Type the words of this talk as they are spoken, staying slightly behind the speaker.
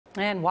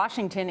And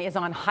Washington is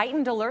on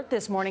heightened alert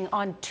this morning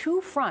on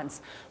two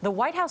fronts. The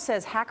White House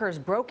says hackers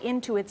broke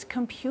into its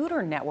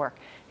computer network,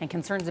 and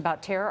concerns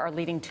about terror are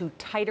leading to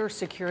tighter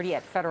security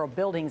at federal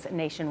buildings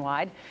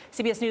nationwide.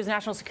 CBS News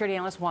national security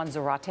analyst Juan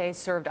Zarate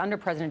served under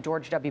President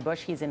George W.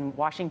 Bush. He's in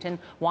Washington.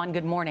 Juan,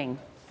 good morning.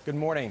 Good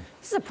morning.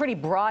 This is a pretty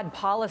broad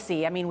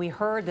policy. I mean, we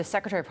heard the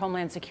Secretary of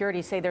Homeland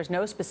Security say there's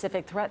no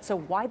specific threat. So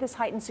why this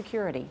heightened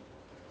security?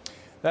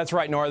 That's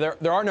right, Nora.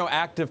 There are no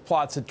active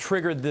plots that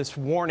triggered this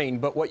warning,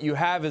 but what you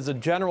have is a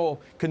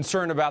general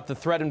concern about the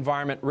threat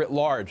environment writ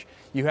large.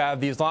 You have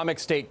the Islamic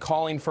State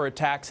calling for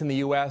attacks in the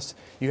U.S.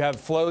 You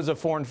have flows of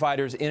foreign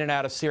fighters in and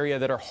out of Syria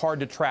that are hard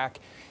to track.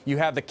 You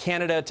have the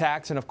Canada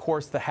attacks and, of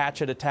course, the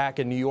Hatchet attack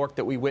in New York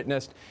that we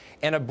witnessed,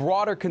 and a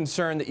broader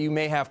concern that you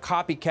may have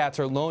copycats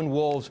or lone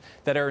wolves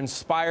that are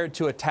inspired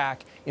to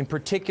attack, in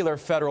particular,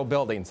 federal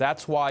buildings.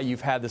 That's why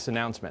you've had this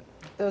announcement.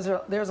 There's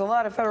a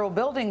lot of federal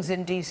buildings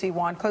in D.C.,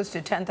 Juan, close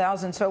to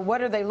 10,000. So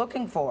what are they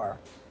looking for?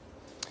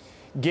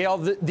 Gail,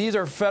 these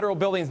are federal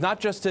buildings, not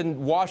just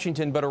in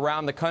Washington, but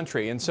around the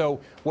country. And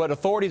so what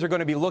authorities are going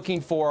to be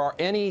looking for are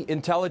any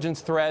intelligence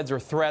threads or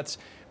threats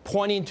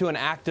pointing to an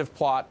active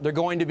plot. They're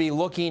going to be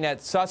looking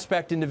at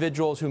suspect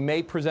individuals who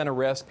may present a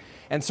risk.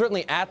 And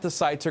certainly at the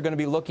sites, they're going to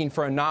be looking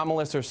for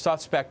anomalous or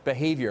suspect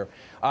behavior.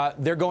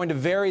 They're going to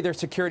vary their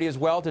security as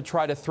well to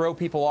try to throw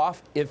people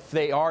off if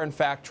they are, in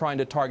fact, trying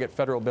to target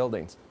federal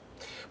buildings.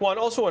 Well, I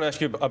also want to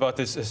ask you about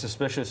this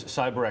suspicious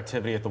cyber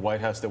activity at the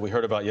White House that we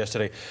heard about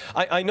yesterday.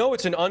 I know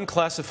it's an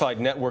unclassified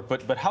network,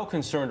 but how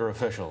concerned are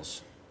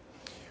officials?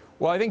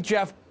 Well, I think,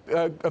 Jeff,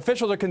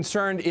 officials are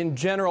concerned in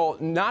general,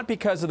 not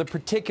because of the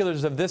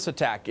particulars of this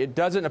attack. It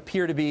doesn't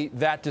appear to be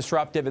that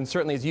disruptive. And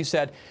certainly, as you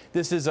said,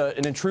 this is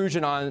an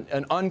intrusion on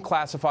an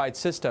unclassified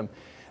system.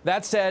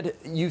 That said,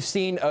 you've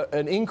seen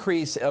an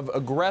increase of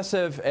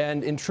aggressive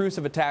and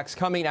intrusive attacks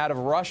coming out of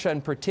Russia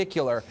in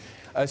particular,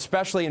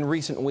 especially in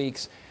recent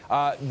weeks.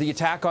 The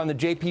attack on the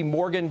J.P.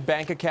 Morgan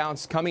bank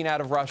accounts coming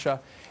out of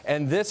Russia.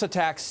 And this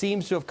attack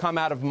seems to have come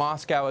out of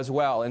Moscow as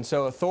well. And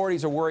so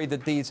authorities are worried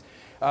that these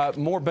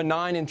more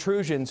benign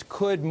intrusions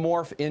could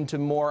morph into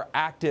more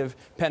active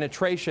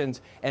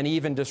penetrations and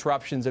even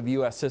disruptions of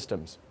U.S.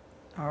 systems.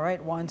 All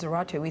right, Juan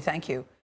Zarate, we thank you.